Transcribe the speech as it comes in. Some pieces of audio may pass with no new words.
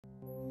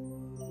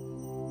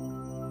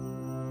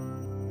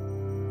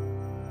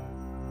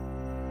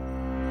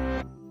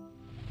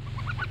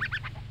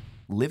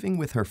Living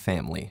with her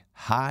family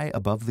high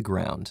above the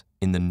ground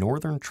in the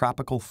northern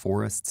tropical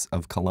forests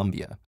of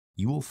Colombia,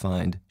 you will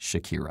find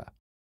Shakira,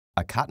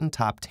 a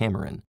cotton-top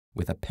tamarin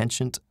with a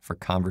penchant for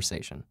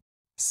conversation.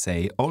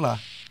 Say hola.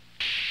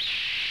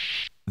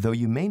 Though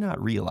you may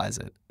not realize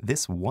it,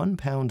 this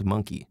 1-pound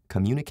monkey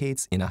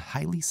communicates in a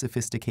highly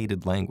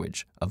sophisticated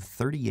language of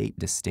 38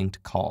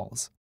 distinct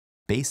calls,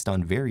 based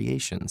on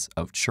variations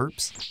of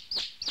chirps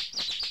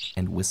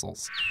and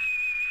whistles.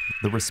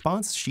 The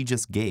response she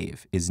just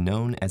gave is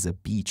known as a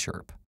bee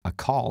chirp, a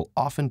call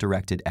often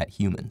directed at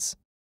humans.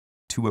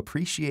 To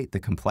appreciate the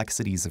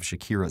complexities of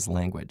Shakira's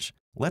language,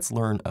 let's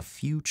learn a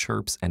few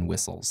chirps and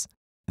whistles,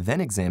 then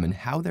examine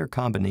how their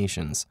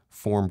combinations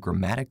form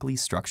grammatically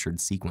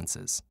structured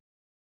sequences.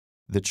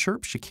 The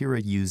chirp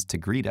Shakira used to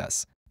greet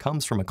us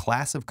comes from a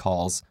class of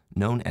calls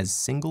known as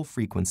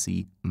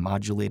single-frequency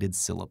modulated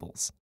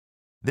syllables.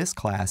 This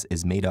class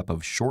is made up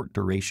of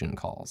short-duration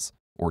calls,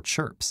 or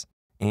chirps,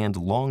 and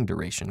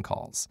long-duration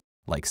calls,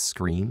 like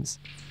screams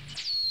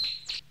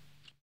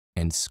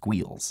and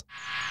squeals.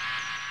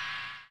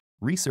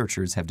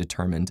 Researchers have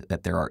determined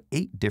that there are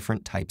 8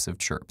 different types of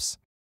chirps,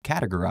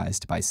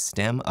 categorized by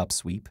stem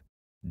upsweep,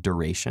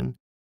 duration,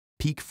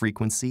 peak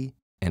frequency,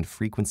 and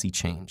frequency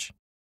change.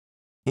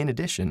 In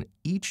addition,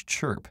 each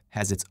chirp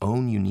has its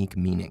own unique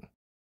meaning.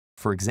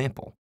 For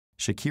example,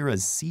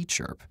 Shakira's C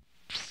chirp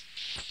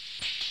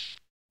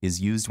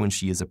is used when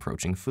she is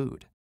approaching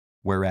food,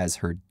 whereas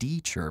her D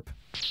chirp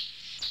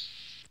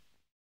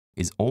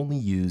is only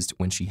used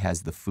when she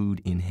has the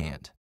food in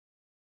hand.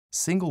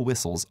 Single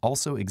whistles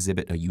also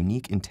exhibit a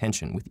unique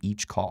intention with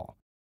each call,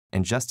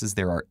 and just as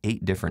there are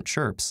 8 different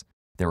chirps,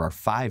 there are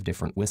 5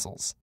 different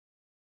whistles.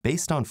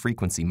 Based on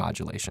frequency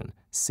modulation,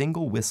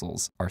 single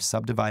whistles are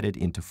subdivided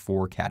into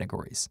 4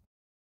 categories: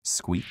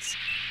 squeaks,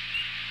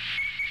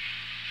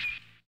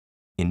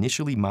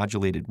 initially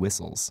modulated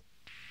whistles,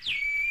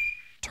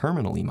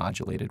 terminally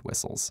modulated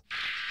whistles,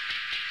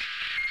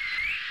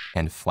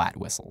 and flat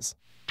whistles.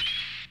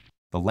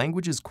 The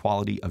language's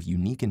quality of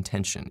unique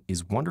intention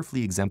is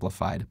wonderfully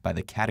exemplified by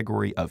the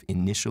category of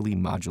initially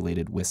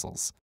modulated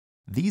whistles.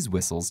 These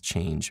whistles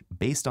change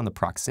based on the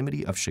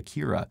proximity of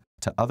Shakira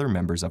to other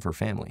members of her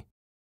family.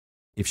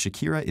 If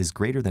Shakira is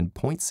greater than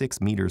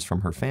 0.6 meters from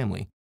her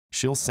family,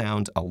 she'll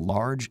sound a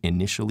large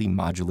initially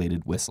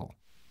modulated whistle.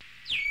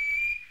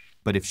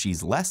 But if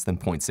she's less than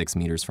 0.6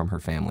 meters from her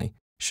family,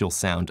 she'll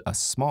sound a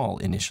small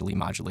initially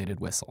modulated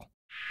whistle.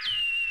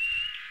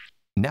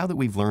 Now that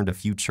we've learned a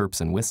few chirps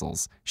and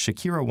whistles,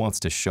 Shakira wants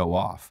to show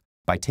off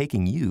by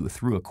taking you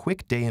through a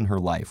quick day in her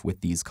life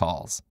with these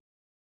calls.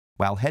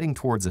 While heading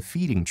towards a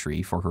feeding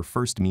tree for her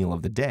first meal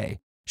of the day,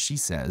 she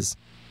says,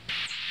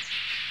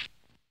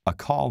 a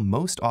call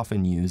most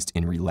often used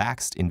in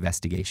relaxed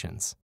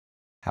investigations.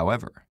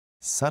 However,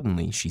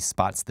 suddenly she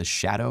spots the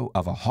shadow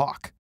of a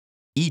hawk.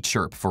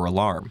 E-chirp for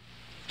alarm.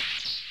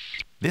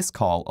 This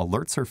call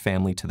alerts her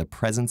family to the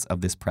presence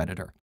of this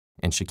predator,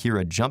 and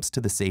Shakira jumps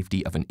to the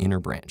safety of an inner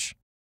branch.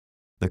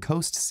 The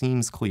coast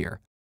seems clear,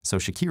 so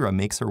Shakira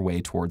makes her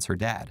way towards her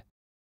dad.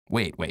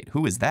 Wait,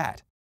 who is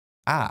that?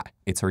 Ah,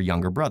 it's her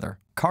younger brother,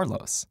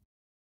 Carlos.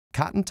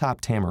 Cotton-top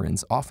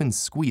tamarins often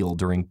squeal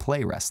during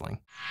play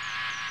wrestling.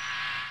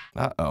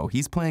 Uh-oh,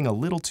 he's playing a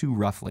little too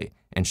roughly,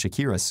 and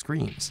Shakira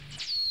screams,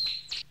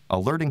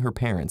 alerting her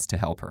parents to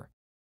help her.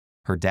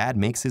 Her dad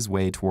makes his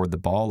way toward the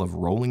ball of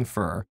rolling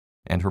fur,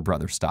 and her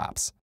brother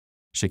stops.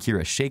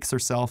 Shakira shakes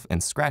herself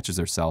and scratches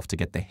herself to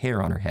get the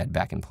hair on her head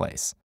back in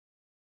place.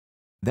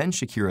 Then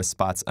Shakira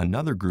spots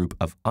another group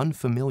of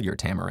unfamiliar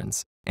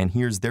tamarins and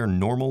hears their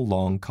normal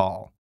long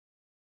call.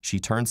 She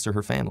turns to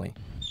her family.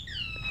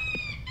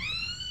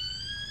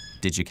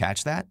 Did you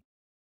catch that?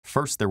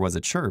 First there was a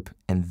chirp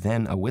and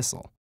then a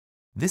whistle.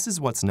 This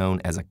is what's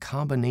known as a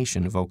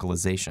combination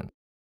vocalization,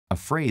 a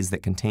phrase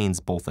that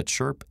contains both a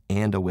chirp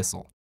and a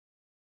whistle.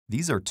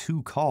 These are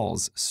 2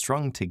 calls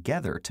strung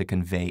together to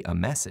convey a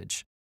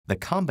message. The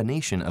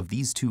combination of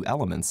these 2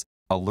 elements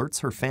alerts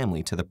her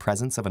family to the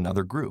presence of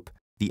another group,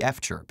 the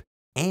F chirp,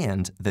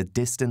 and the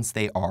distance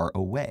they are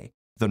away,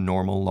 the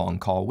normal long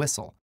call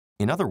whistle.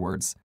 In other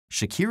words,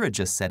 Shakira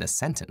just said a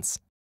sentence.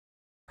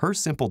 Her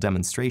simple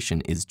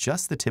demonstration is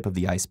just the tip of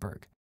the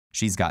iceberg.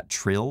 She's got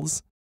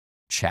trills,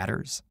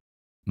 chatters,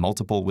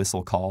 multiple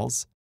whistle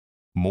calls,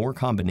 more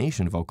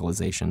combination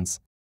vocalizations,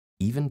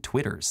 even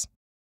twitters.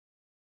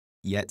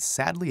 Yet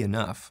sadly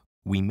enough,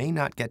 we may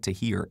not get to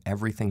hear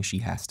everything she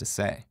has to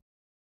say.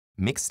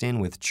 Mixed in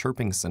with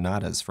chirping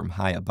sonatas from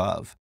high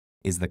above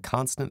is the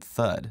constant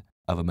thud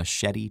of a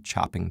machete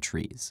chopping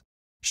trees.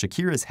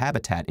 Shakira's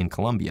habitat in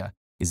Colombia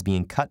is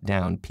being cut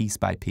down piece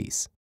by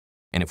piece,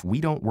 and if we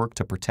don't work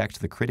to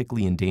protect the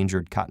critically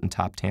endangered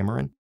cotton-top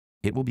tamarin,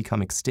 it will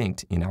become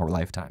extinct in our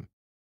lifetime.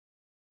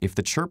 If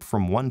the chirp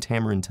from one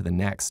tamarin to the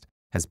next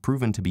has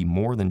proven to be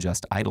more than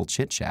just idle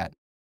chit-chat,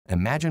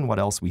 imagine what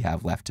else we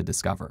have left to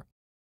discover.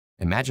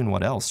 Imagine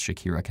what else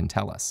Shakira can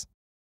tell us.